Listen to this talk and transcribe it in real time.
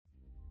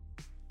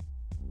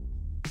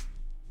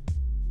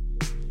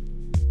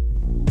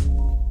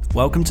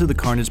Welcome to the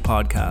Carnage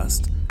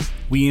Podcast.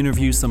 We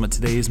interview some of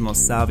today's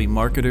most savvy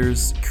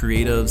marketers,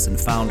 creatives, and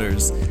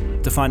founders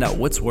to find out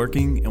what's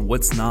working and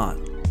what's not.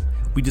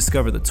 We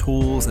discover the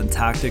tools and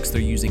tactics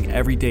they're using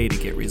every day to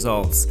get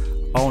results,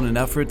 all in an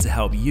effort to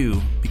help you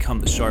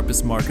become the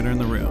sharpest marketer in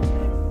the room.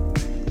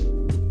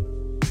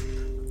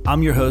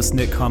 I'm your host,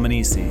 Nick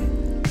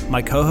Cominisi.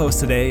 My co-host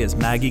today is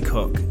Maggie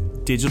Cook,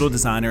 digital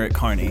designer at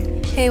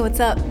Carney. Hey,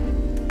 what's up?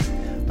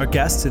 Our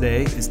guest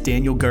today is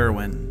Daniel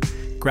Gerwin,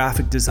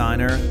 graphic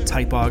designer,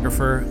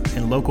 typographer,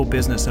 and local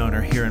business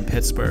owner here in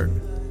Pittsburgh.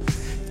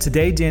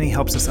 Today, Danny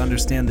helps us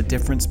understand the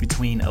difference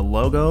between a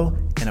logo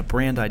and a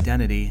brand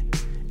identity,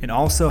 and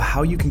also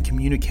how you can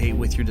communicate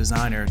with your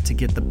designer to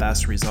get the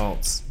best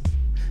results.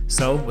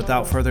 So,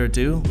 without further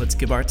ado, let's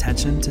give our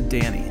attention to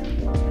Danny.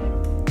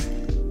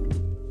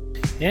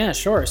 Yeah,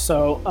 sure.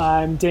 So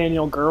I'm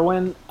Daniel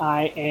Gerwin.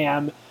 I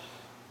am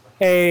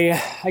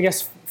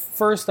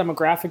first I'm a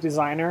graphic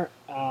designer,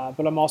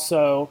 but I'm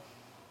also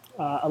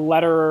a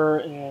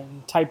letterer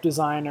and type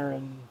designer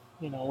and,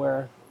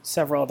 wear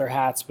several other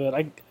hats, but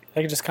I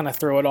can just kind of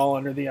throw it all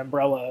under the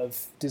umbrella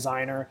of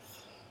designer.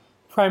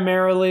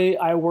 Primarily,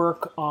 I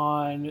work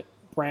on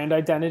brand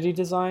identity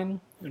design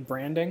and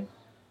branding,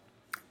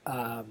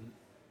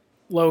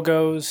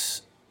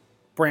 logos,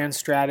 brand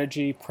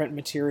strategy, print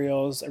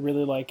materials. I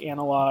really like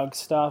analog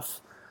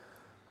stuff.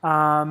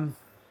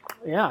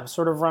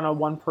 Sort of run a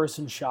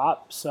one-person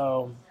shop,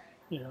 so,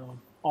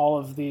 all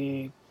of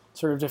the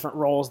sort of different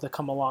roles that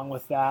come along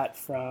with that,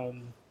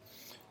 from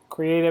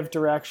creative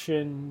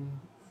direction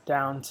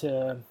down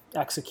to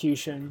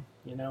execution,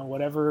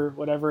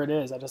 whatever it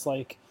is. I just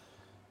like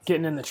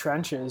getting in the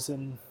trenches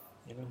and,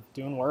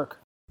 doing work.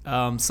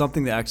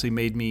 Something that actually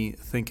made me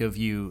think of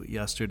you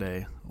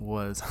yesterday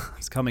was I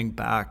was coming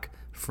back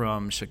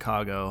from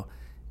Chicago,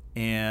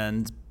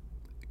 and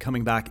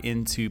coming back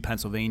into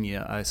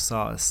Pennsylvania, I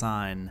saw a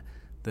sign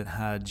that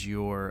had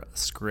your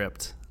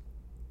script.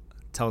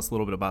 Tell us a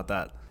little bit about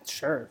that.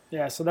 Sure.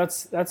 Yeah. So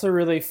that's a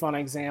really fun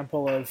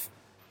example of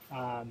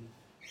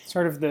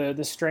sort of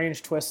the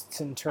strange twists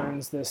and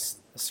turns this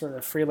sort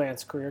of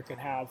freelance career can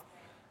have.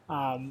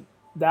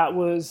 That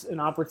was an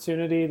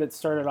opportunity that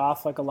started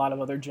off like a lot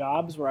of other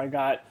jobs, where I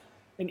got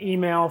an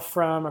email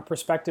from a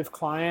prospective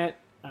client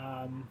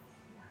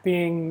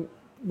being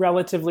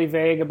relatively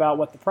vague about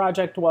what the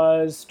project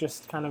was.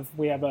 Just kind of,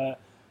 we have a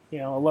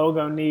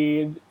logo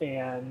need,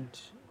 and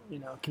you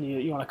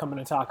want to come in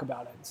and talk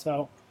about it.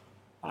 So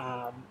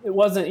it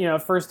wasn't,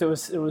 at first it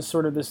was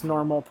sort of this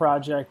normal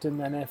project, and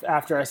then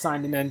after I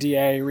signed an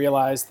NDA, I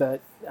realized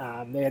that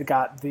they had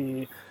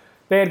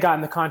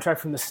gotten the contract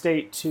from the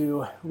state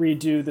to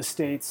redo the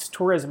state's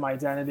tourism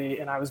identity,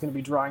 and I was going to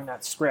be drawing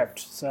that script.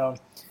 So,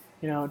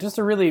 just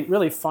a really,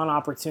 really fun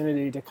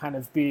opportunity to kind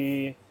of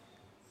be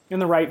in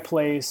the right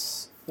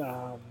place,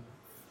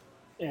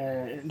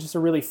 and just a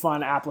really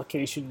fun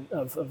application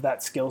of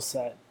that skill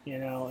set,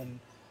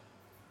 and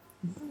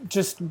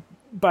just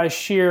by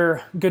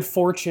sheer good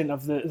fortune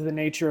of the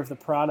nature of the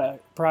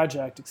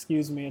project,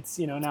 it's,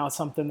 now it's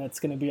something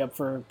that's going to be up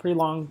for a pretty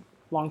long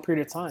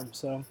period of time.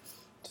 So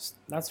just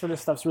that sort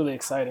of stuff's really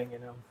exciting,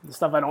 the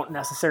stuff I don't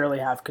necessarily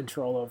have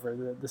control over,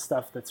 the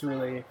stuff that's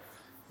really,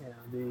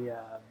 the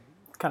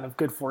kind of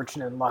good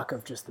fortune and luck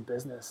of just the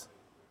business.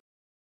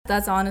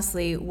 That's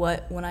honestly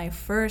when I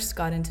first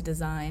got into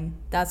design,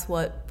 that's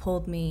what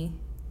pulled me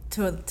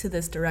to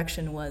this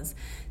direction, was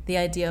the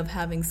idea of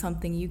having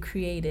something you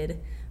created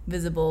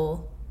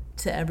visible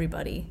to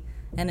everybody.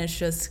 And it's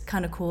just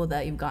kind of cool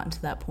that you've gotten to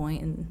that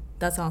point, and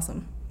that's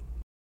awesome.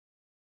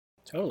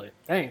 Totally.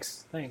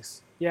 Thanks.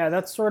 Yeah,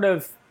 that sort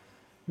of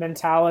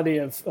mentality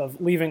of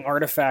leaving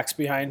artifacts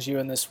behind you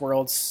in this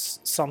world's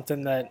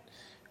something that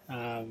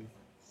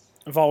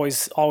I've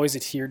always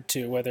adhered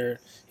to,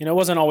 whether, it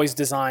wasn't always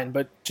design,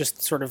 but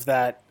just sort of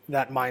that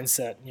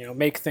mindset,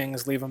 make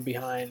things, leave them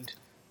behind.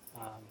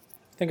 I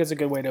think it's a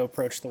good way to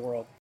approach the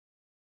world.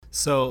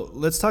 So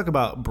let's talk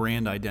about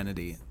brand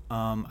identity.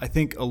 I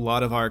think a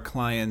lot of our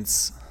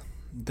clients,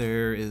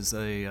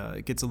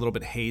 it gets a little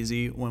bit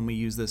hazy when we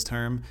use this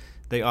term.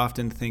 They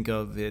often think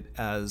of it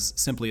as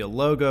simply a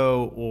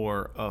logo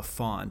or a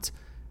font.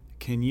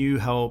 Can you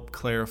help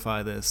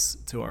clarify this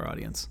to our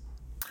audience?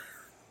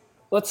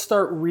 Let's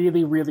start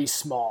really, really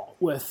small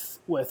with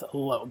a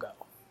logo.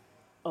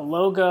 A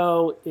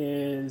logo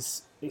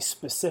is a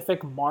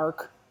specific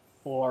mark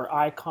or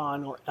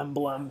icon or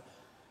emblem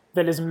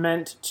that is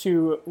meant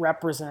to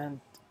represent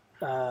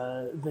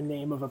the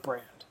name of a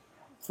brand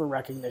for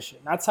recognition.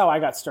 That's how I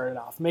got started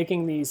off,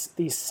 making these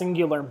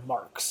singular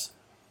marks.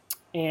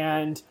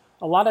 And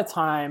a lot of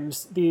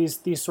times these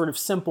sort of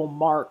simple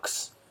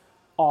marks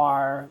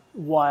are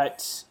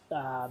what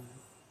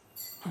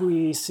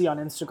we see on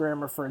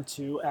Instagram referred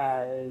to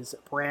as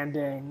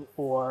branding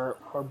or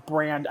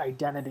brand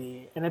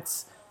identity. And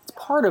it's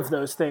part of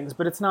those things,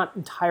 but it's not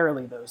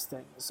entirely those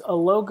things. A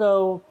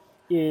logo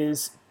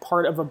is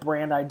part of a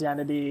brand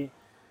identity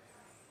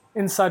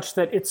in such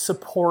that it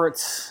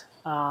supports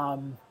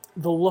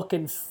the look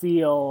and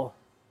feel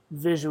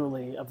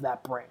visually of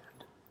that brand.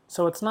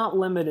 So it's not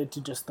limited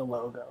to just the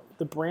logo.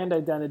 The brand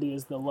identity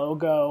is the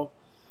logo.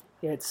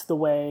 It's the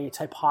way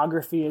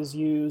typography is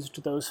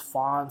used, those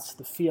fonts,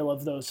 the feel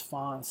of those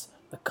fonts,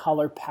 the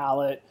color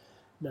palette,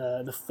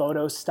 the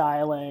photo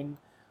styling,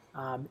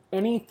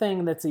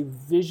 anything that's a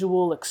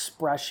visual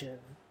expression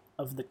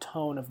of the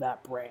tone of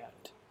that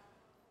brand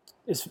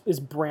is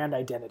brand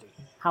identity,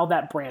 how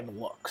that brand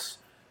looks.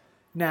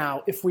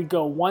 Now, if we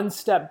go one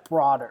step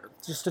broader,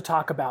 just to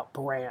talk about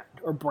brand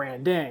or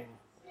branding,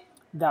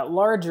 that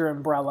larger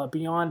umbrella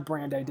beyond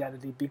brand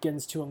identity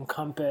begins to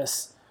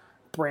encompass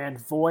brand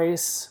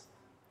voice,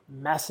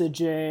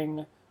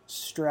 messaging,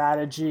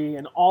 strategy,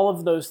 and all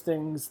of those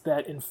things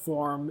that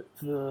inform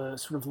the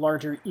sort of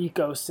larger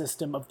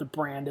ecosystem of the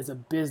brand as a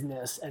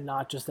business and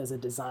not just as a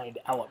designed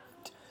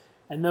element.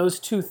 And those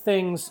two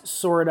things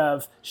sort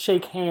of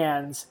shake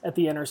hands at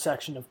the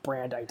intersection of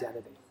brand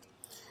identity.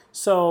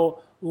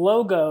 So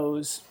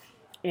logos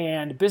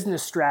and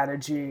business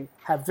strategy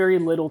have very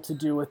little to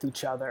do with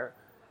each other,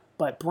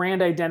 but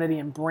brand identity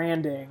and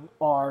branding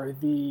are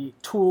the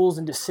tools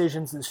and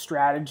decisions and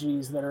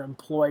strategies that are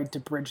employed to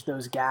bridge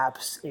those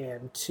gaps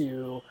and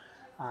to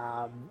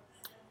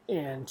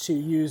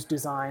use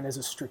design as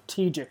a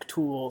strategic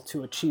tool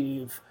to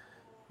achieve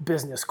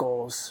business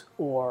goals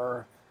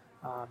or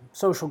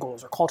social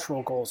goals or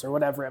cultural goals or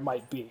whatever it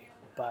might be.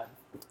 But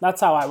that's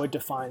how I would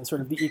define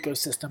sort of the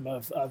ecosystem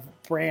of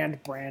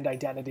brand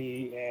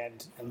identity,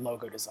 and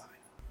logo design.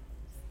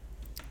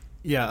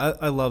 Yeah,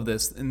 I love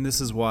this. And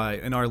this is why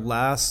in our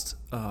last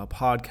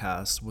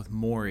podcast with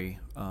Maury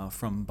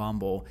from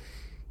Bumble,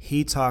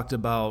 he talked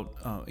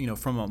about,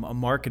 from a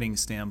marketing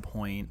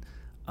standpoint,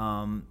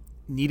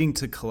 needing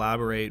to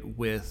collaborate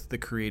with the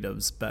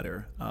creatives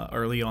better.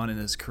 Early on in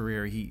his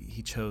career,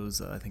 he chose,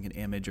 I think, an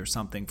image or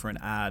something for an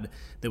ad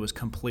that was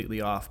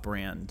completely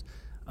off-brand.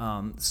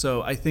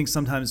 So I think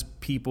sometimes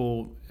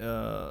people,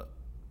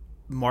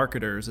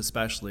 marketers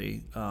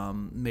especially,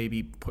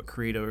 maybe put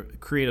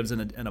creatives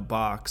in a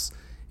box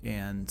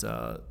and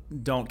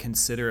don't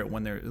consider it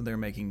when they're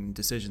making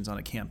decisions on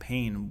a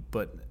campaign.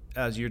 But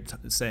as you're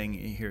saying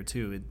here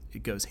too,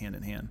 it goes hand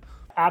in hand.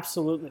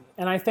 Absolutely.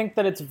 And I think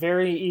that it's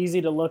very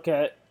easy to look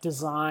at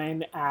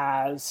design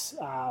as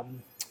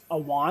a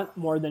want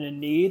more than a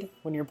need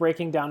when you're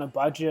breaking down a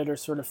budget or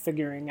sort of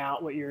figuring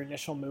out what your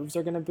initial moves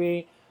are going to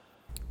be.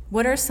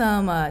 What are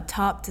some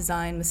top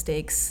design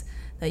mistakes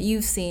that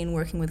you've seen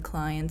working with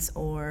clients,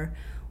 or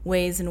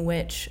ways in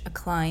which a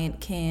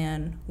client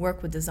can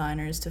work with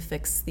designers to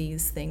fix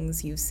these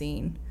things you've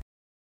seen?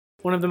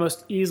 One of the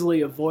most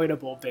easily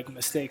avoidable big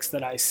mistakes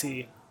that I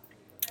see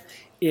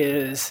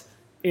is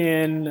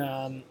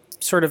in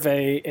sort of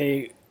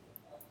a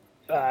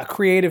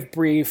creative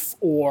brief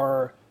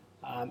or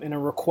in a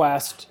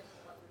request,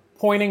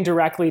 pointing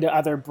directly to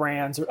other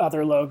brands or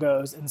other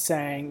logos and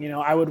saying,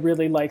 I would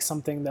really like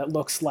something that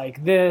looks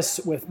like this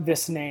with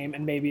this name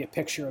and maybe a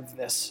picture of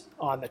this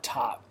on the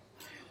top.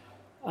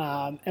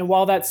 And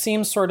while that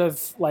seems sort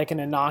of like an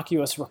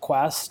innocuous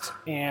request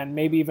and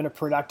maybe even a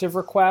productive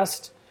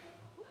request,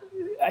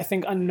 I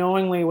think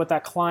unknowingly what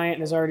that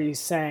client is already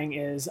saying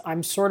is,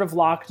 I'm sort of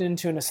locked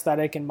into an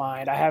aesthetic in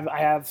mind. I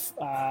have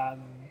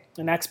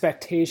an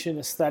expectation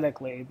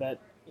aesthetically that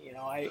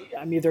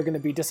I'm either going to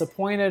be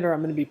disappointed or I'm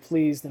going to be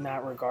pleased in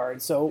that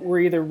regard. So we're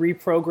either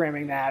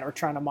reprogramming that or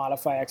trying to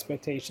modify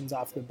expectations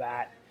off the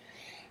bat.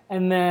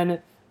 And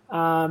then,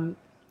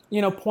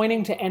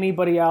 pointing to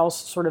anybody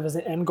else sort of as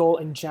an end goal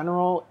in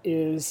general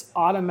is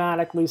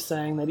automatically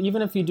saying that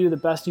even if you do the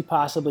best you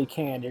possibly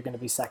can, you're going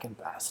to be second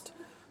best.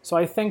 So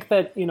I think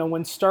that,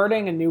 when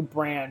starting a new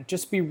brand,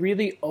 just be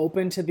really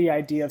open to the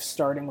idea of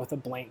starting with a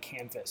blank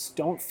canvas.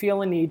 Don't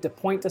feel a need to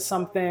point to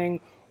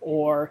something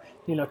or,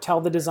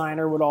 tell the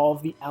designer what all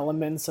of the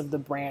elements of the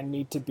brand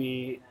need to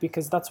be,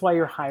 because that's why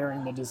you're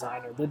hiring the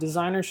designer. The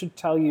designer should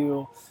tell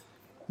you,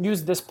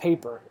 use this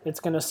paper. It's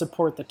going to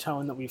support the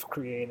tone that we've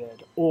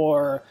created.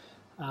 Or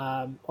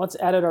let's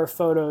edit our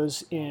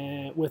photos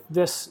with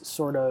this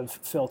sort of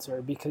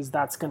filter because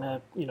that's going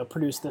to,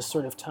 produce this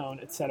sort of tone,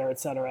 et cetera, et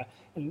cetera.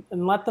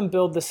 And let them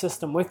build the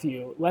system with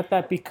you. Let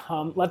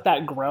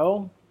that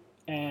grow,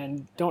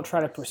 and don't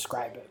try to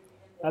prescribe it.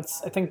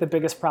 That's, I think, the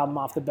biggest problem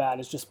off the bat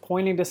is just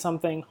pointing to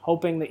something,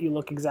 hoping that you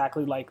look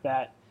exactly like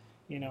that.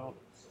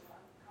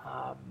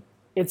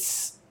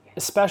 It's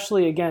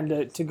especially,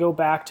 again, to go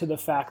back to the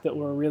fact that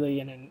we're really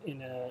in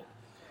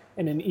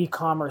an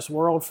e-commerce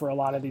world for a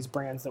lot of these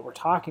brands that we're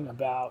talking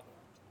about.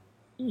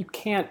 You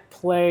can't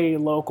play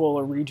local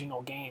or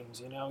regional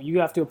games. You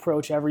have to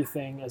approach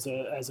everything as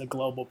a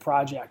global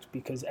project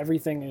because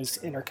everything is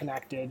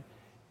interconnected,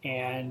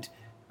 and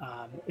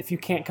if you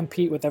can't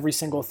compete with every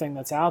single thing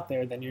that's out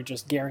there, then you're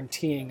just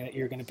guaranteeing that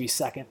you're going to be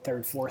second,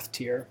 third, fourth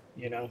tier.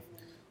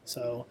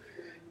 So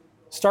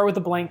start with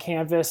a blank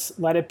canvas,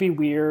 let it be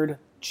weird,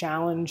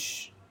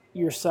 challenge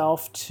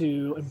yourself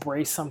to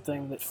embrace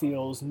something that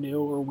feels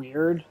new or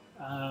weird,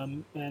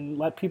 and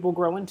let people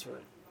grow into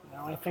it.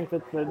 I think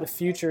that the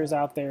future is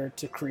out there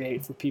to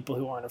create for people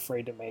who aren't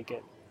afraid to make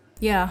it.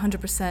 Yeah,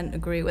 100%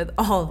 agree with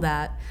all of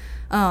that.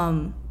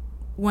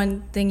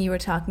 one thing you were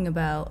talking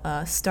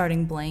about,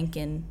 starting blank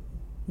and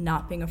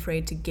not being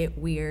afraid to get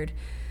weird.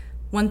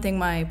 One thing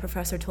my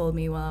professor told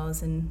me while I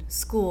was in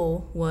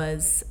school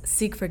was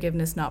seek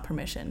forgiveness, not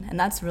permission. And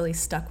that's really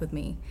stuck with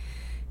me.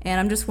 And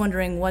I'm just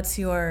wondering, what's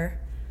your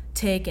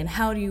take and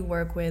how do you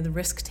work with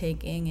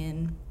risk-taking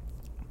and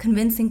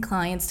convincing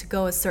clients to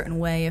go a certain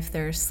way if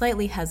they're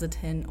slightly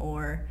hesitant,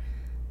 or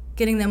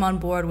getting them on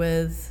board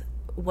with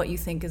what you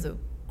think is a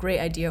great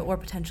idea or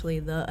potentially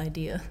the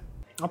idea?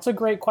 That's a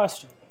great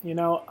question.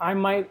 I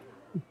might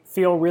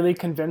feel really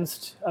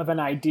convinced of an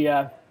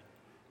idea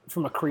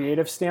from a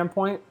creative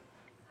standpoint.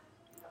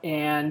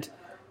 And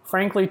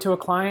frankly, to a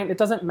client, it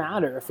doesn't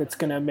matter if it's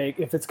going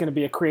to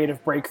be a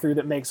creative breakthrough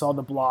that makes all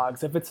the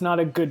blogs. If it's not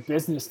a good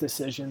business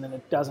decision, then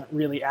it doesn't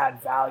really add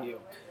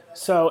value.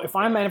 So if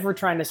I'm ever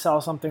trying to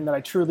sell something that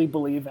I truly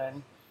believe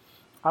in,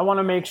 I want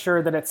to make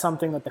sure that it's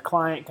something that the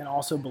client can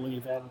also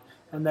believe in,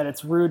 and that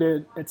it's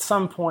rooted at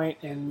some point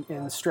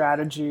in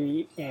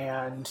strategy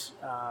and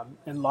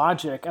in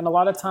logic. And a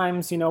lot of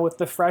times, with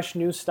the fresh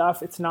new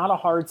stuff, it's not a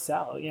hard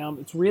sell.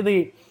 It's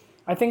really,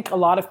 I think a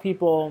lot of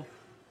people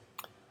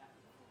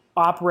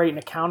operate in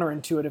a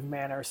counterintuitive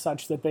manner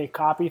such that they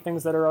copy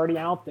things that are already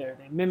out there.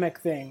 They mimic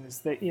things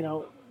that,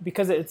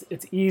 because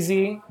it's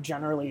easy,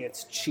 generally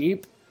it's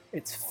cheap,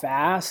 it's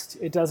fast,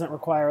 it doesn't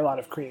require a lot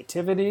of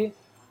creativity.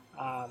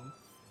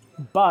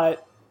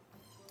 But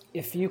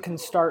if you can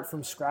start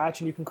from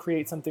scratch and you can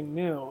create something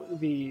new,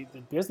 the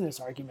business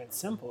argument's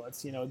simple.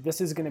 It's,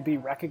 this is going to be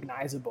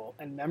recognizable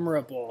and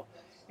memorable.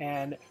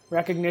 And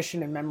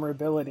recognition and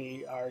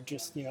memorability are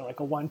just, like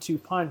a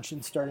 1-2 punch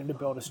in starting to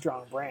build a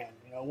strong brand.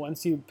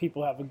 Once if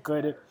you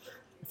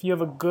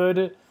have a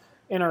good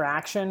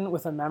interaction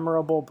with a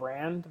memorable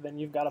brand, then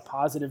you've got a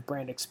positive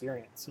brand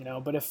experience.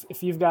 But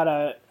if you've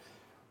got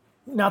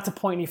not to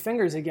point any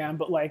fingers again,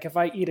 but like if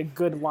I eat a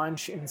good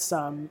lunch in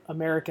some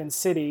American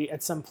city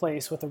at some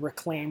place with a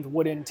reclaimed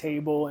wooden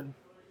table and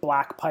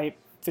black pipe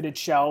fitted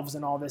shelves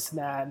and all this and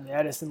that, and the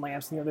Edison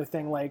lamps and the other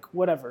thing, like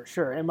whatever,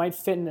 sure, it might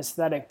fit an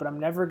aesthetic, but I'm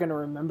never going to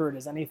remember it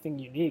as anything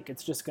unique.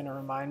 It's just going to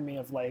remind me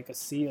of like a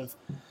sea of,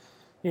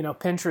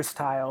 Pinterest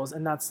tiles,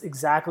 and that's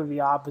exactly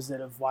the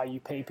opposite of why you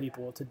pay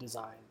people to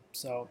design.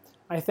 So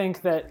I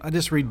think that I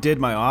just redid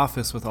my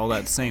office with all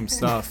that same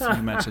stuff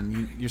you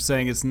mentioned. You're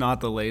saying it's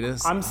not the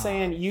latest? I'm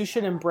saying you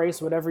should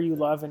embrace whatever you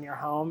love in your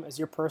home as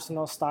your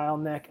personal style,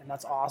 Nick, and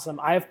that's awesome.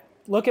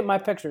 Look at my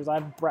pictures.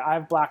 I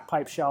have black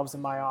pipe shelves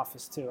in my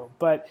office too.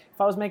 But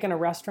if I was making a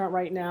restaurant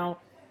right now,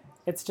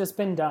 it's just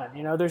been done.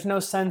 There's no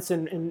sense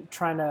in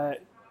trying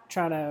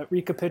to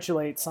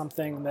recapitulate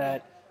something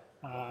that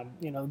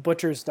the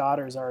butcher's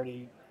daughter's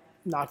already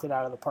knocked it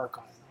out of the park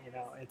on.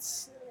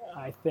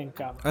 I think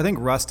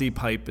rusty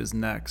pipe is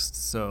next.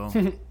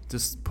 So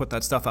just put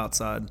that stuff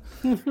outside.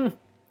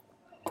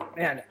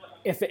 Man,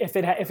 if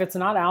it's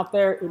not out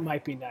there, it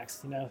might be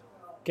next.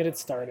 Get it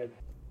started.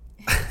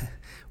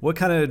 What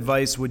kind of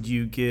advice would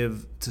you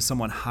give to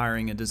someone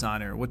hiring a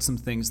designer? What's some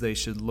things they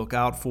should look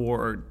out for,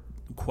 or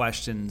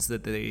questions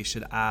that they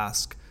should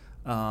ask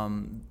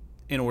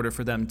in order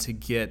for them to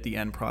get the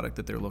end product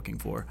that they're looking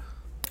for?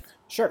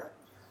 Sure.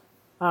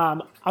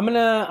 I'm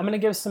gonna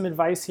give some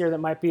advice here that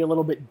might be a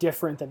little bit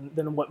different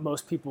than what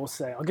most people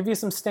say. I'll give you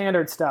some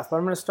standard stuff, but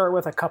I'm gonna start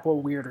with a couple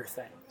of weirder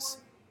things.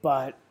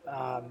 But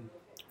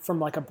from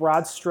like a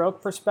broad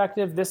stroke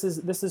perspective, this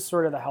is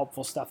sort of the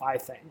helpful stuff, I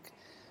think,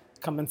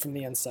 coming from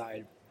the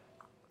inside.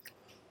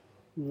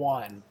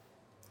 1,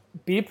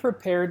 be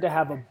prepared to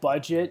have a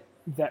budget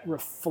that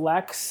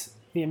reflects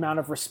the amount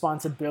of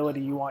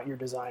responsibility you want your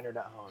designer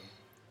to own.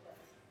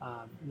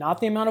 Not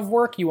the amount of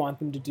work you want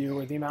them to do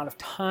or the amount of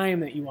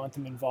time that you want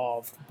them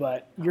involved,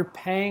 but you're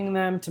paying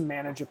them to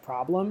manage a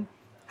problem.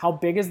 How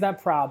big is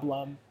that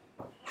problem?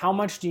 How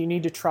much do you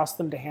need to trust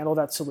them to handle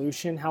that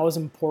solution? How is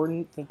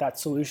important that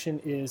solution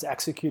is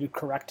executed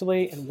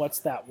correctly, and what's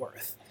that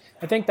worth?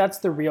 I think that's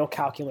the real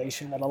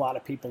calculation that a lot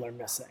of people are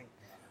missing.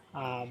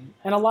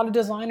 And a lot of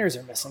designers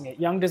are missing it.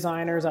 Young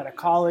designers out of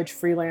college,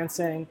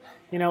 freelancing,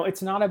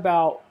 it's not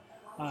about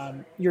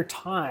your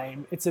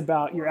time, it's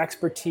about your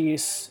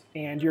expertise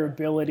and your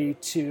ability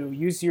to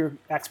use your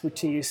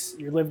expertise,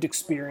 your lived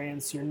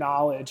experience, your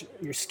knowledge,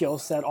 your skill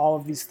set, all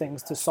of these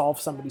things to solve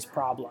somebody's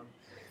problem,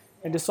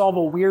 and to solve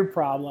a weird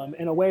problem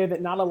in a way that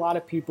not a lot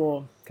of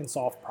people can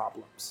solve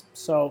problems.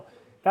 So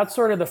that's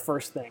sort of the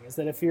first thing, is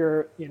that if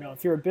you're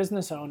a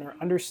business owner,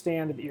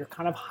 understand that you're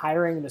kind of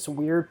hiring this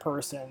weird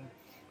person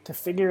to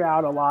figure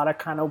out a lot of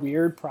kind of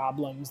weird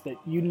problems that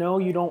you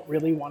don't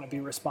really want to be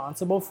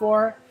responsible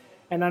for.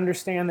 And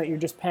understand that you're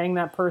just paying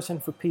that person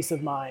for peace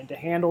of mind, to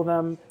handle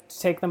them, to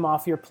take them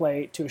off your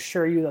plate, to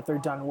assure you that they're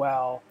done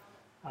well,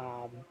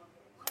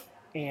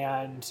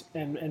 and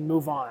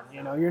move on.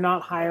 You're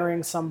not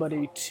hiring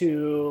somebody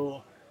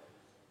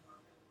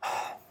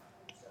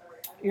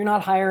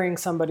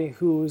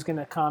who's going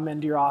to come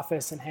into your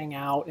office and hang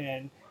out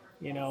and,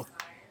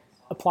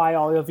 apply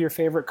all of your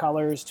favorite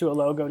colors to a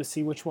logo to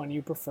see which one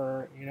you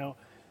prefer.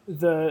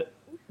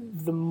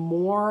 The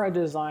more a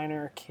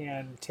designer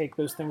can take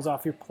those things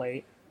off your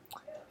plate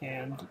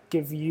and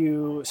give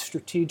you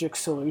strategic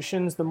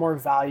solutions, the more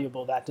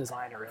valuable that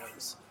designer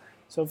is.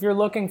 So if you're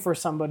looking for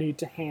somebody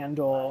to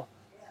handle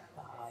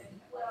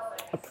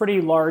a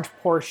pretty large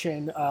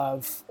portion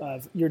of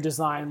your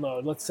design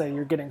load, let's say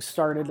you're getting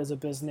started as a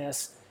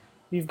business,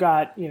 you've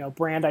got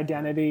brand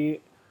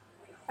identity,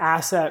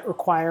 asset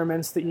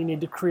requirements that you need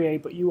to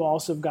create, but you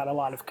also have got a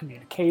lot of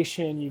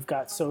communication, you've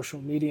got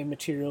social media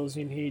materials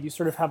you need, you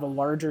sort of have a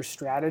larger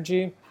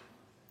strategy.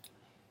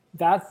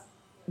 That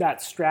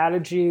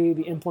strategy,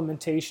 the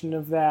implementation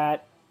of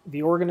that,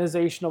 the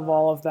organization of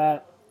all of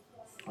that,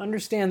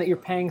 understand that you're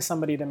paying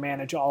somebody to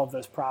manage all of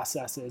those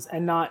processes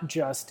and not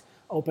just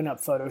open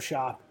up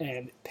Photoshop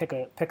and pick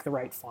the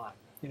right font.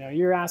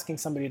 You're asking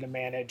somebody to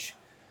manage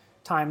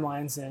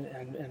timelines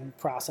and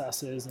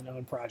processes and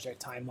own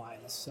project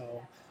timelines.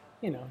 So,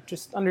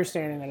 just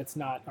understanding that it's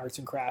not arts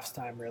and crafts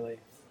time, really.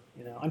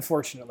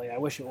 Unfortunately, I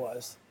wish it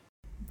was.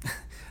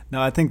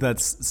 No, I think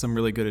that's some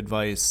really good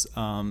advice.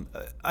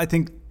 I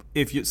think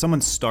if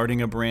someone's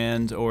starting a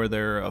brand or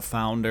they're a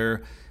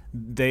founder,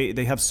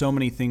 they have so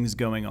many things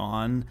going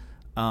on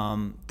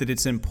that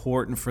it's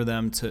important for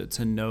them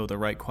to know the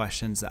right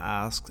questions to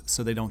ask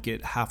so they don't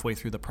get halfway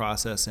through the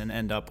process and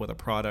end up with a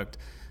product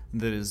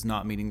that is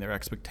not meeting their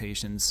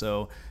expectations.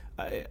 So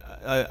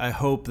I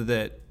hope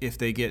that if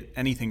they get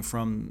anything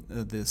from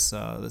this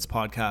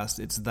podcast,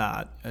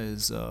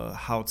 it's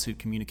how to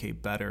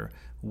communicate better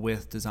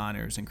with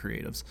designers and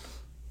creatives.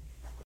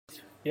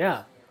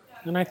 Yeah,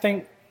 and I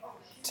think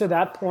to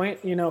that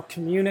point,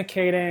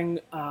 communicating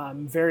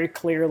very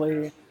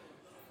clearly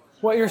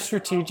what your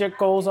strategic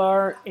goals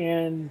are,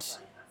 and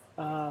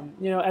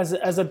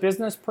as a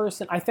business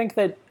person, I think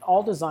that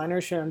all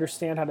designers should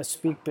understand how to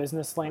speak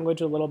business language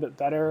a little bit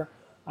better.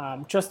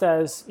 Just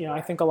as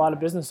I think a lot of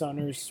business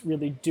owners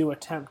really do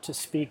attempt to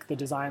speak the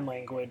design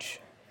language,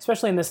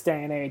 especially in this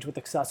day and age with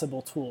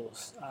accessible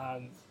tools.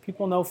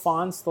 People know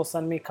fonts; they'll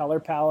send me color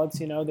palettes.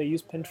 They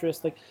use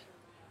Pinterest. Like,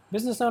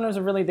 business owners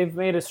they've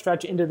made a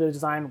stretch into the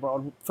design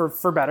world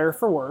for better,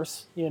 for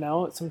worse.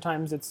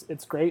 Sometimes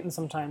it's great, and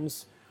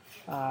sometimes,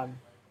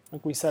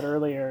 like we said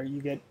earlier,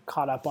 you get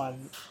caught up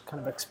on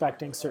kind of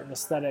expecting certain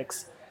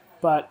aesthetics.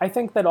 But I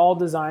think that all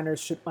designers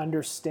should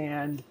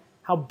understand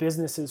how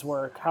businesses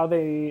work, how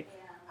they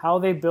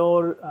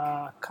build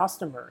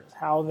customers,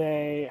 how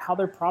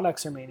their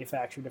products are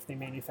manufactured if they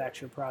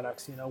manufacture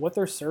products, what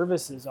their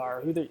services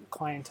are, who their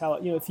clientele.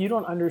 If you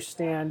don't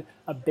understand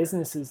a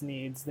business's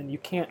needs, then you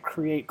can't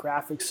create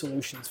graphic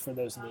solutions for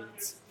those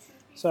needs.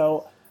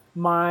 So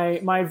my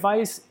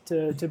advice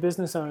to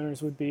business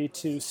owners would be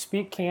to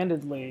speak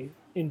candidly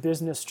in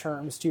business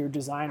terms to your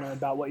designer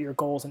about what your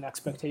goals and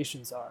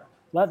expectations are.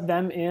 Let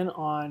them in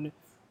on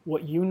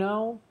what you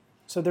know,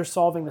 so they're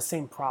solving the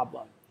same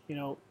problem.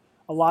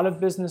 A lot of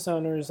business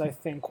owners, I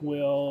think,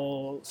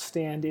 will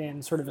stand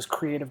in sort of as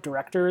creative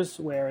directors,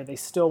 where they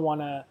still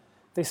want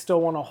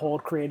to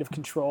hold creative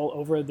control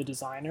over the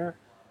designer,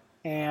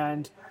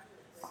 and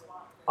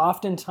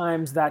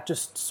oftentimes that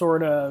just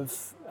sort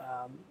of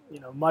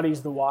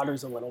muddies the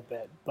waters a little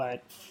bit.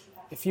 But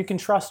if you can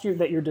trust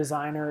that your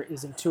designer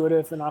is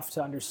intuitive enough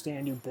to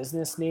understand your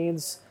business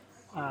needs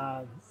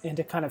and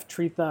to kind of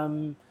treat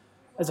them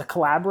as a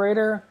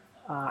collaborator,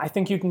 I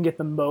think you can get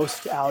the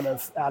most out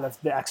of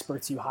the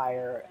experts you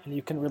hire, and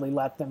you can really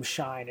let them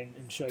shine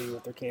and show you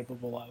what they're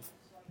capable of.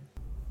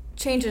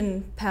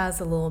 Changing paths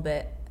a little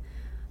bit,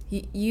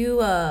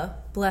 you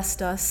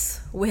blessed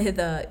us with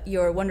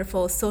your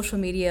wonderful social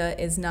media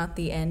is not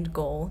the end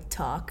goal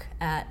talk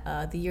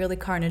at the Yearly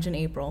Carnage in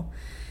April.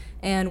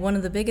 And one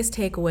of the biggest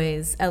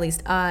takeaways, at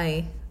least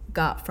I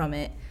got from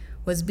it,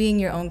 was being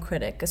your own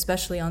critic,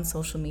 especially on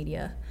social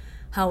media.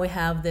 How we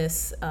have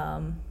this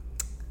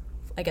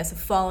a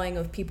following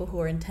of people who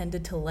are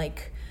intended to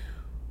like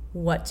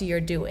what you're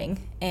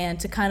doing and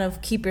to kind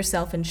of keep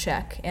yourself in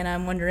check. And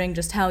I'm wondering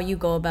just how you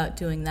go about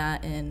doing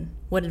that and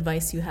what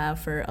advice you have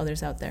for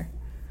others out there.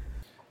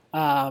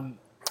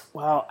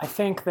 Well, I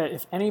think that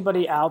if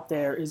anybody out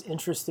there is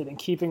interested in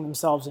keeping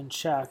themselves in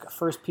check,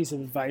 first piece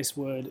of advice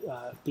would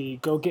be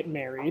go get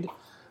married.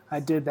 I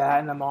did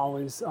that, and I'm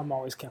always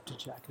kept in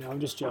check. No, I'm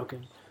just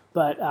joking.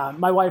 But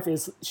my wife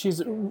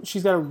she's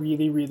got a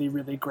really, really,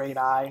 really great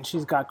eye, and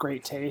she's got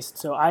great taste.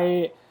 So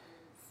I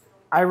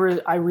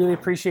really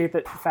appreciate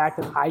the fact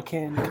that I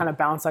can kind of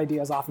bounce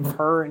ideas off of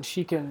her, and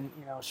she can,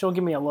 she'll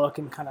give me a look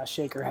and kind of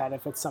shake her head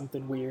if it's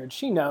something weird.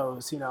 She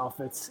knows,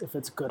 if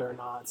it's good or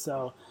not.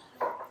 So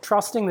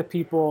trusting the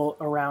people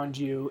around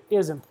you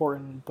is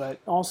important,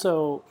 but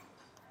also,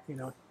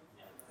 when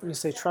you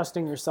say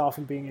trusting yourself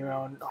and being your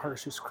own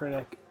harshest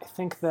critic, I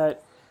think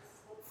that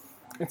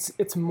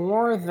it's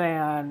more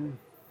than,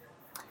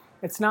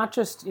 it's not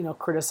just,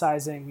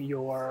 criticizing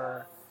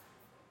your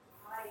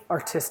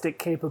artistic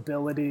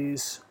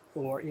capabilities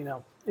or,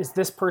 is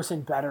this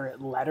person better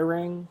at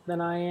lettering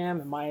than I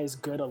am? Am I as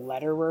good a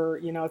letterer?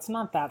 It's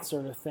not that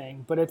sort of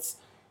thing, but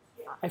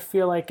I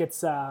feel like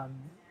it's,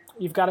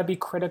 you've got to be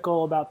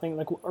critical about things.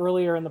 Like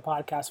earlier in the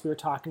podcast, we were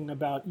talking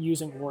about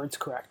using words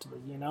correctly,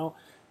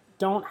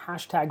 don't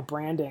hashtag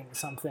branding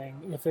something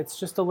if it's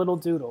just a little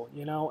doodle.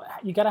 You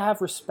got to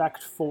have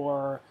respect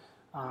for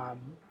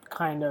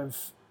kind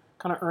of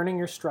earning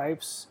your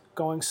stripes,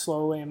 going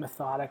slowly and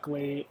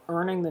methodically,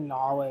 earning the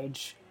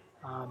knowledge,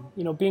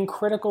 being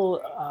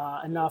critical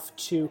enough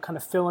to kind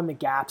of fill in the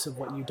gaps of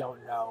what you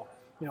don't know.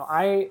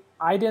 I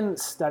didn't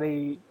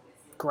study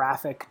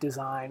graphic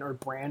design or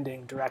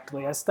branding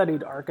directly. I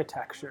studied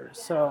architecture.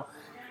 So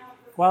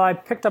while I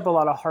picked up a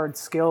lot of hard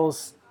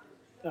skills,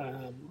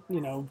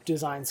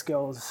 design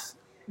skills,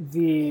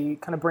 the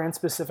kind of brand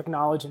specific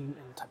knowledge and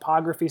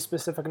typography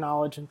specific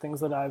knowledge and things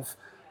that I've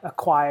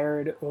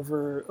acquired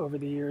over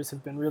the years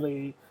have been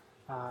really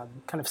kind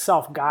of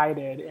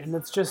self-guided. And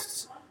it's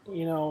just,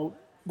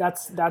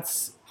 that's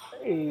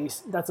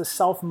a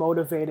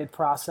self-motivated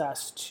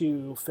process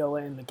to fill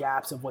in the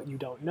gaps of what you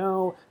don't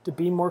know, to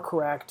be more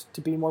correct,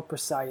 to be more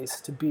precise,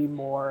 to be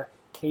more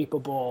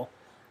capable.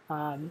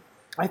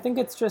 I think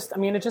it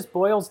just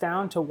boils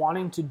down to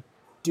wanting to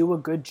do a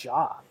good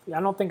job. I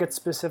don't think it's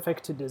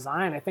specific to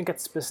design. I think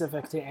it's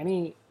specific to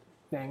anything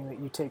that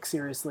you take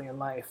seriously in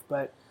life.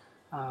 But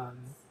I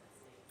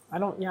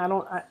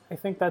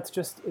think that's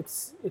just,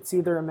 it's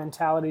either a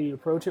mentality you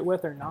approach it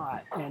with or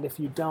not. And if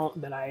you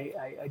don't, then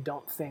I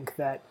don't think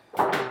that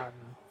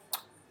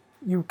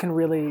you can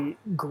really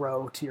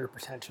grow to your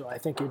potential. I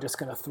think you're just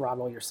going to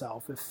throttle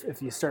yourself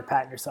if you start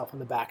patting yourself on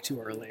the back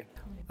too early.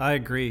 I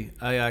agree.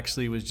 I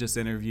actually was just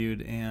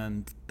interviewed,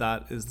 and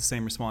that is the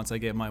same response I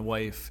gave my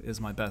wife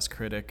is my best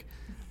critic.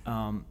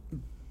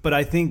 But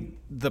I think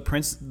the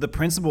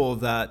principle of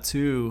that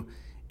too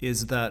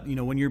is that,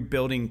 when you're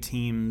building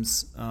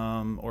teams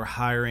or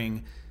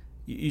hiring,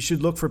 you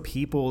should look for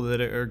people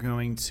that are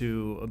going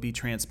to be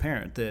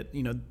transparent, that,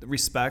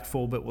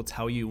 respectful, but will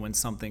tell you when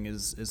something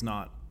is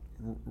not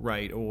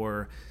right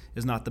or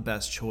is not the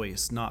best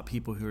choice, not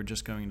people who are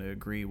just going to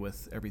agree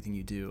with everything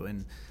you do.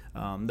 And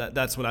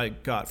that's what I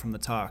got from the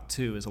talk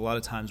too, is a lot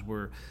of times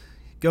we're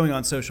going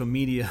on social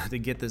media to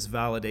get this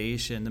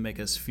validation to make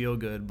us feel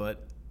good,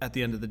 but at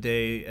the end of the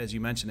day, as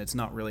you mentioned, it's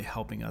not really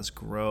helping us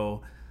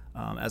grow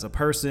as a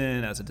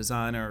person, as a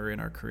designer, or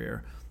in our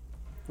career.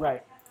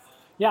 Right.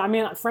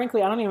 Yeah,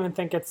 frankly, I don't even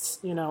think it's,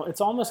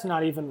 it's almost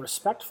not even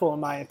respectful,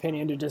 in my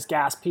opinion, to just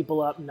gas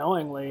people up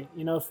knowingly.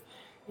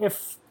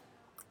 If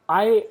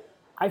I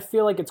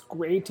feel like it's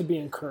great to be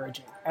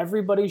encouraging.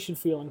 Everybody should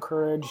feel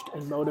encouraged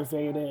and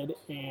motivated,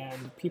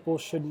 and people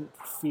shouldn't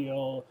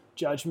feel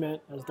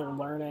judgment as they're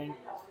learning.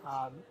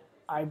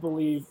 I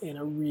believe in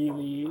a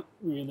really,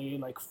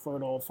 really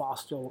fertile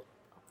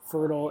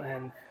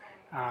and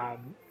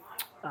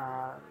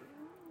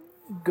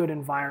good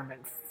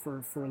environment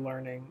for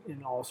learning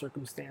in all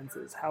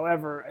circumstances.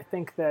 However, I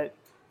think that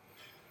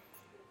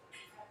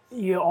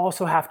you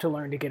also have to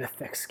learn to get a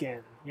thick skin.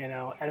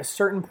 At a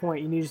certain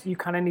point, you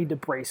kind of need to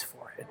brace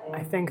for it.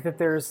 I think that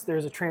there's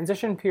a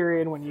transition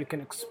period when you can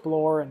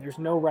explore, and there's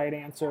no right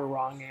answer or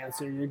wrong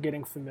answer. You're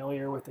getting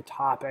familiar with a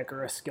topic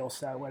or a skill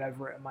set,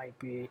 whatever it might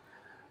be.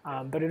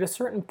 But at a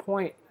certain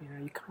point,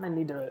 you kind of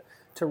need to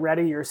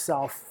ready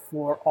yourself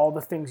for all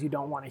the things you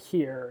don't want to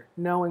hear,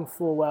 knowing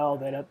full well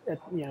that at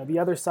the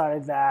other side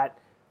of that,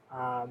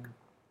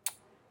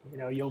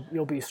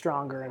 you'll be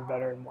stronger and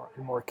better and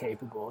more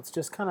capable. It's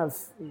just kind of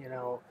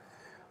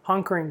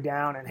hunkering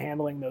down and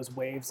handling those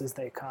waves as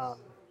they come,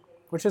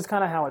 which is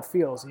kind of how it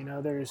feels.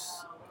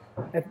 There's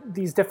at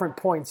these different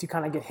points you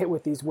kind of get hit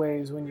with these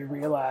waves when you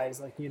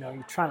realize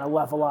you're trying to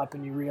level up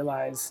and you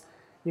realize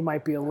you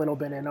might be a little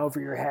bit in over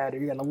your head, or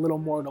you got a little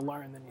more to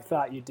learn than you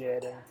thought you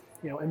did. And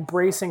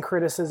embracing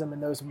criticism in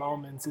those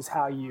moments is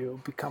how you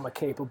become a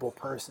capable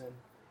person.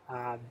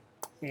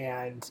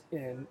 And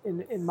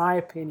in my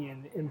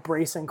opinion,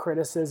 embracing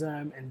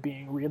criticism and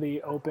being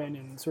really open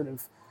and sort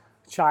of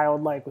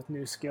childlike with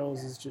new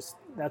skills is just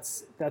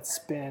that's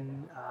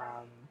been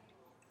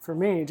for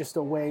me just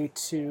a way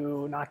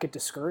to not get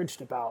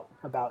discouraged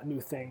about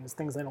new things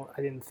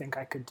I didn't think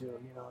I could do.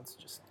 It's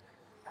just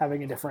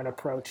having a different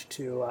approach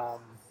to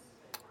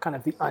kind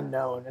of the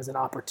unknown as an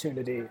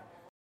opportunity.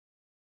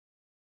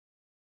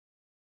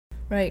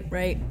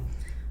 Right.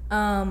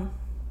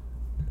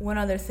 One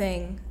other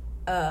thing,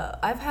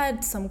 I've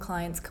had some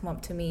clients come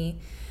up to me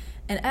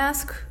and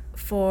ask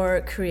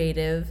for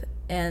creative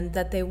and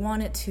that they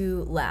want it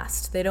to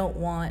last. They don't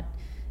want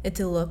it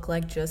to look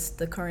like just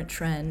the current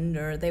trend,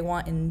 or they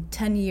want in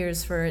 10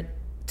 years for it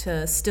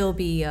to still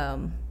be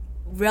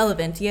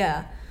relevant.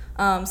 Yeah.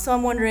 So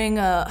I'm wondering,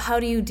 how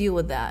do you deal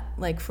with that?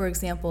 Like, for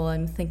example,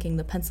 I'm thinking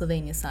the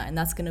Pennsylvania sign,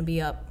 that's going to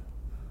be up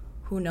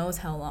who knows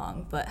how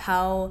long, but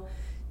how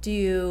do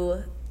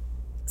you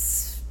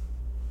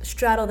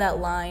straddle that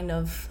line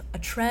of a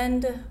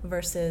trend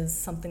versus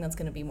something that's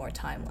going to be more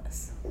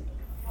timeless?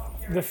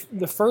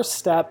 The first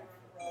step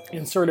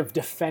in sort of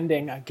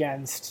defending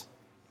against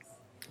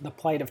the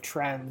plight of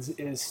trends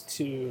is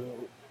to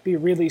be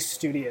really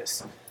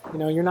studious.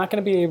 You're not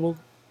going to be able,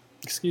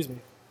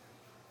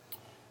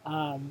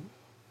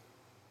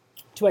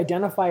 to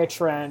identify a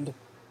trend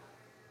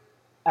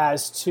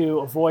as to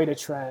avoid a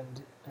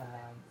trend.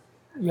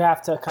 You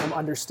have to kind of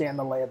understand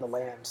the lay of the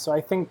land. So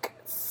I think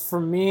for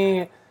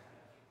me,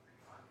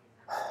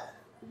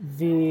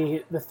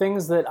 the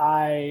things that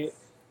I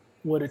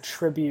would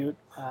attribute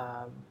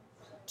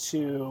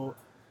to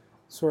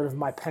sort of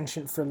my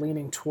penchant for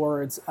leaning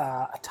towards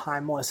a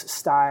timeless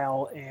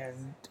style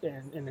and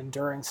an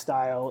enduring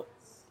style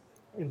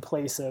in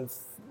place of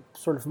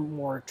sort of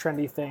more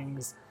trendy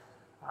things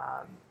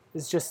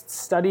is just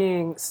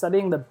studying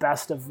the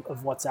best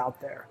of what's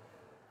out there.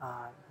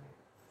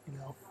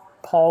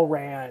 Paul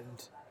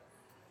Rand,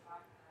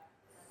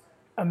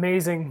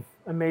 amazing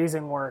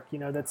work,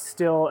 that's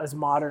still as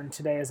modern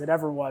today as it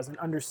ever was, and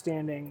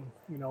understanding,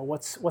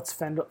 what's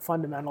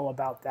fundamental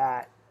about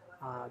that.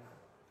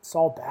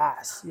 Saul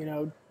Bass,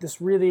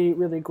 this really,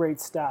 really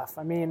great stuff.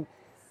 I mean,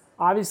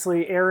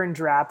 obviously Aaron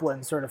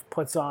Draplin sort of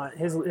puts on,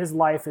 his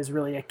life is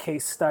really a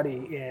case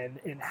study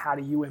in how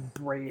do you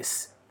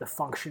embrace the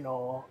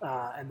functional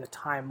and the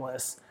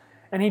timeless.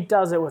 And he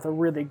does it with a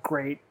really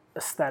great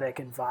aesthetic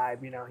and vibe,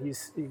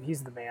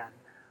 he's the man.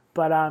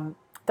 But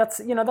that's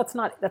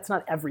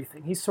not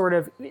everything. He's sort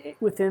of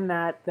within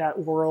that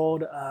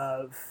world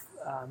of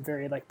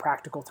very like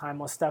practical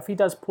timeless stuff. He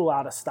does pull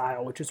out a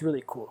style, which is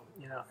really cool,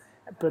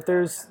 But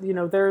there's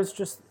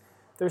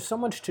so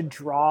much to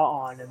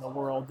draw on in the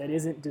world that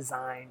isn't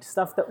designed,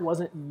 stuff that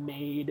wasn't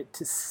made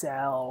to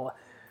sell,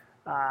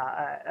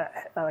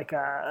 like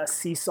a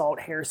sea salt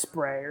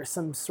hairspray or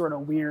some sort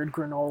of weird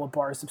granola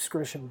bar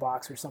subscription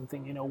box or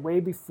something, way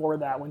before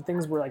that, when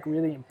things were like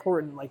really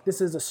important, like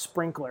this is a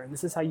sprinkler and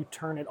this is how you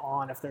turn it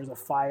on if there's a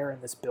fire in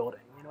this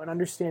building, and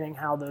understanding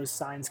how those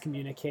signs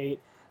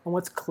communicate and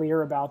what's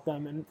clear about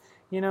them. And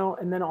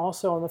and then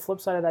also on the flip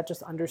side of that,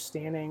 just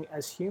understanding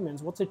as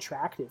humans what's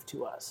attractive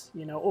to us,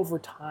 over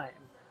time.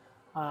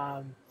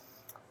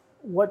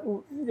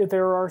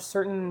 There are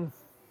certain,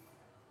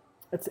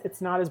 it's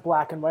not as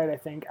black and white, I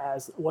think,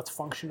 as what's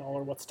functional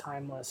or what's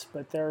timeless,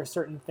 but there are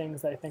certain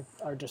things that I think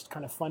are just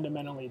kind of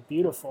fundamentally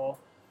beautiful.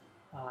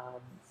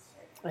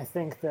 I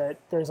think that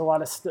there's a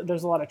lot of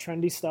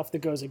trendy stuff that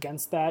goes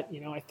against that.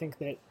 I think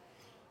that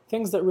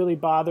things that really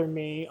bother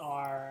me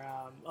are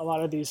a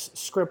lot of these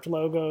script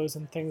logos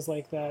and things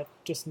like that.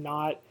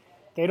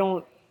 They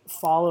don't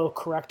follow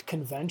correct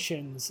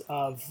conventions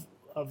of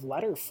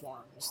letter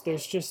forms.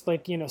 There's just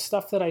like,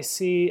 stuff that I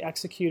see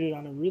executed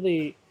on a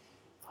really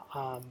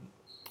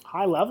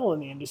high level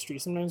in the industry.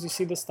 Sometimes you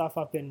see this stuff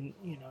up in,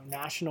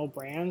 national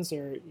brands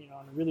or,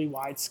 on a really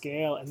wide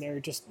scale, and they're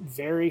just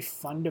very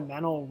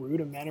fundamental,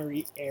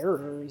 rudimentary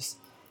errors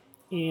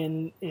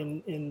in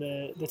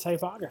the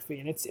typography.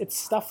 And it's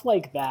stuff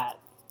like that.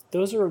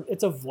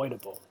 It's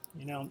avoidable.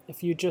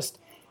 If you just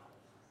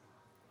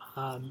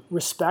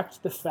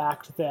respect the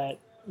fact that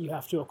you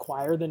have to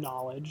acquire the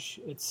knowledge.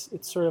 It's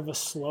sort of a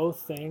slow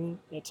thing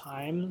at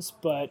times,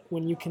 but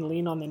when you can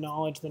lean on the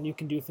knowledge, then you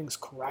can do things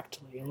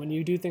correctly. And when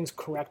you do things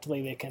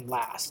correctly, they can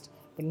last.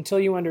 But until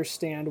you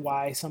understand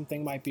why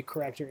something might be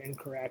correct or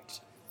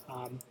incorrect,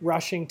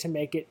 rushing to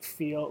make it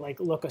feel like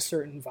look a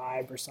certain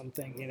vibe or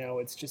something,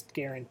 it's just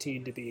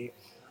guaranteed to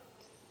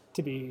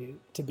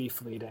be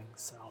fleeting.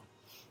 So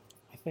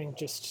I think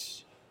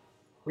just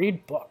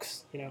read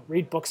books,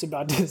 read books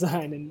about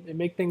design and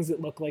make things that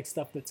look like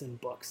stuff that's in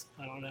books.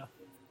 I don't know.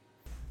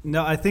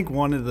 No, I think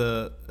one of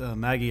the,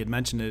 Maggie had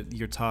mentioned it,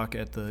 your talk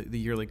at the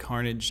Yearly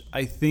Carnage.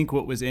 I think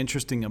what was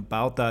interesting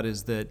about that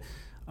is that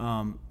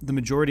the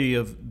majority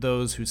of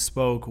those who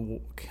spoke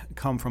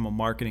come from a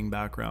marketing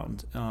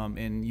background,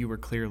 and you were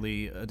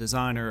clearly a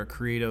designer, a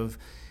creative,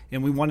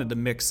 and we wanted to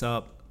mix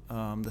up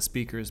the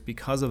speakers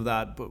because of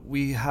that. But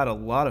we had a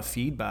lot of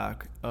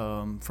feedback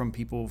from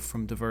people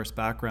from diverse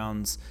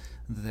backgrounds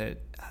that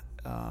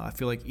I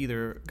feel like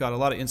either got a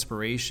lot of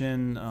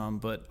inspiration,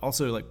 but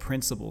also like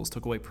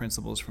took away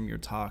principles from your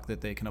talk that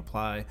they can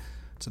apply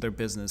to their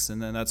business.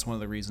 And then that's one of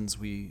the reasons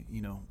we,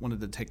 wanted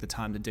to take the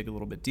time to dig a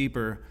little bit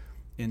deeper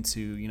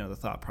into, the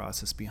thought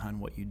process behind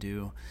what you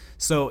do.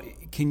 So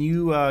can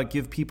you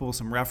give people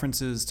some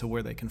references to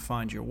where they can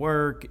find your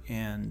work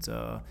and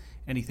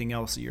anything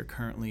else that you're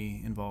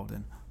currently involved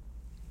in?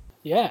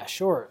 Yeah,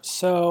 sure.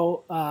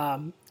 So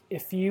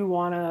if you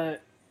want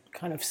to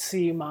kind of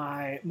see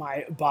my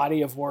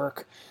body of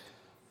work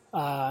in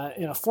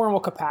a formal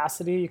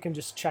capacity, you can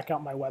just check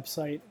out my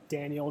website,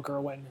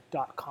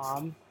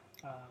 danielgerwin.com,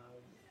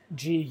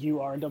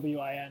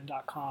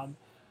 GURWIN.com.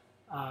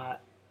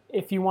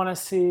 If you want to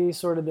see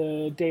sort of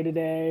the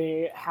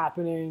day-to-day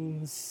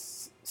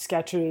happenings,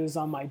 sketches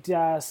on my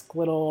desk,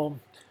 little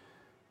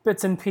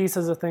bits and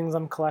pieces of things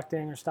I'm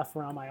collecting or stuff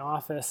around my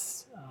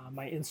office,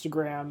 my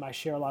Instagram, I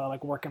share a lot of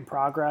like work in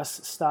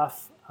progress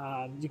stuff.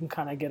 You can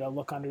kind of get a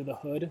look under the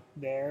hood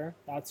there.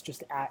 That's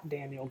just at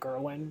Daniel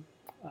Gerwin,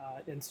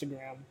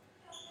 Instagram.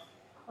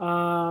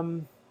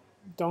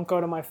 Don't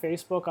go to my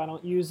Facebook. I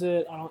don't use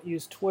it. I don't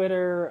use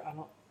Twitter. I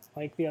don't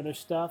like the other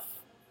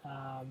stuff.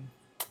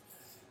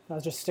 I'll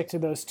just stick to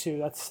those two.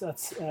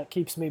 That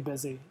keeps me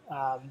busy.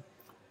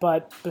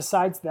 But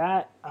besides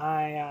that,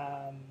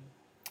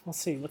 let's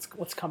see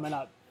what's coming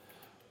up.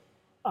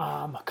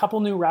 A couple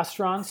new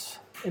restaurants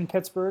in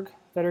Pittsburgh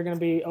that are going to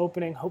be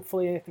opening,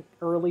 hopefully, I think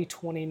early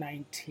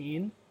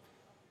 2019.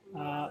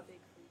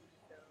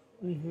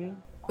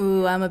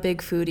 Ooh, I'm a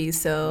big foodie,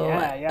 so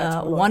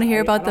totally. Want to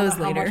hear about those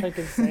later. I don't know later. how much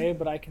I can say,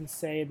 but I can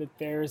say that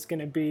there's going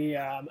to be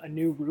a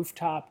new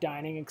rooftop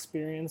dining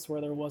experience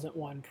where there wasn't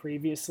one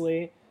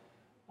previously,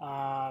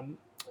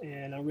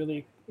 in a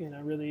really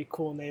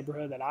cool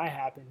neighborhood that I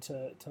happen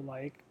to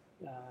like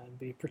and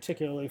be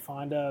particularly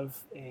fond of.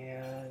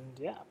 And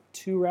yeah,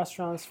 2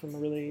 restaurants from a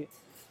really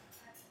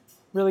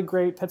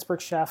great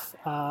Pittsburgh chef.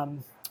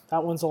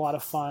 That one's a lot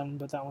of fun,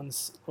 but that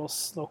one's a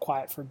little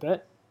quiet for a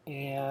bit.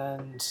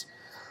 And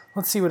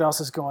let's see what else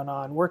is going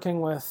on.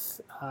 Working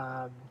with,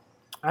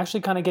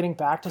 actually kind of getting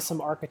back to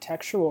some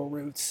architectural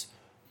roots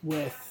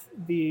with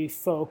the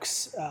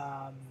folks.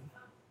 I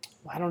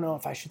don't know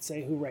if I should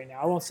say who right now.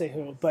 I won't say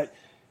who, but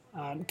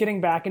getting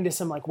back into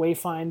some like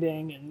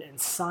wayfinding and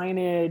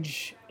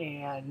signage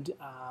and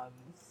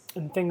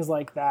things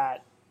like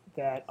that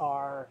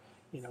are,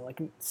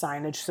 like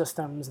signage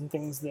systems and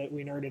things that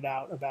we nerded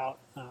out about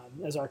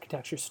as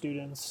architecture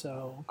students.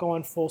 So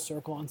going full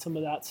circle on some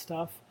of that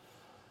stuff.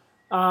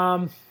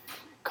 A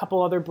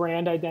couple other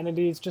brand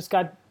identities. Just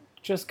got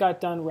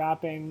done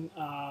wrapping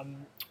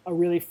a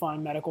really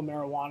fun medical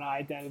marijuana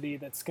identity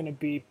that's going to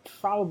be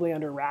probably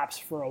under wraps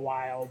for a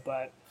while,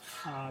 but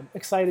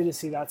excited to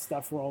see that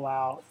stuff roll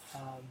out.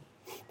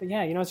 But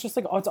yeah, it's just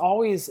like it's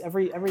always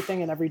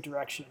everything in every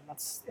direction.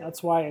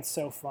 That's why it's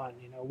so fun.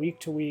 Week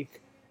to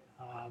week,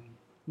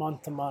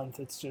 month to month.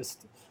 It's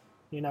just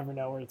you never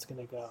know where it's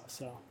going to go.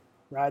 So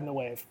riding the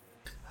wave.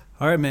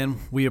 All right, man.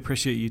 We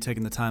appreciate you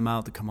taking the time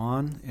out to come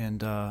on,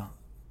 and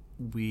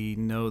we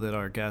know that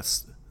our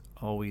guests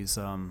always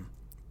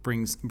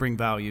bring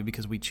value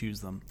because we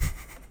choose them.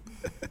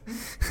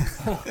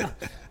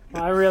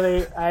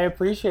 I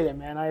appreciate it,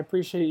 man. I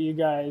appreciate you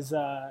guys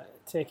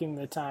taking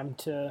the time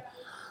to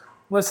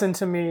listen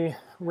to me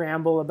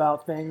ramble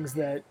about things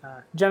that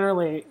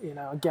generally,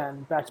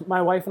 again, back to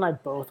my wife and I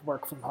both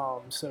work from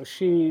home, so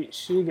she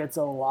gets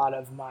a lot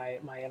of my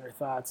inner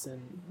thoughts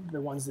and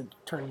the ones that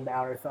turn into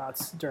outer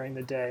thoughts during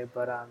the day.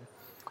 But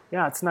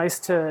yeah, it's nice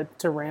to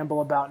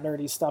ramble about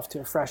nerdy stuff to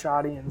a fresh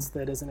audience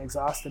that isn't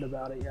exhausted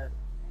about it yet.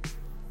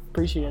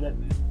 Appreciate it.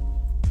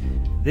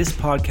 This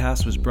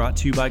podcast was brought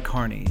to you by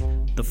Carney,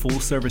 the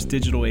full-service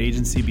digital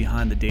agency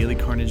behind the Daily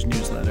Carnage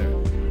newsletter.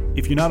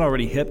 If you're not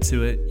already hip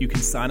to it, you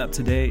can sign up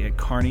today at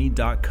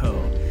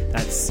carney.co.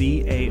 That's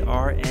CARNEY.co.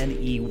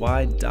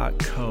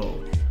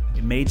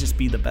 It may just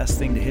be the best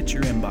thing to hit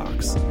your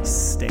inbox.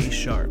 Stay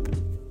sharp.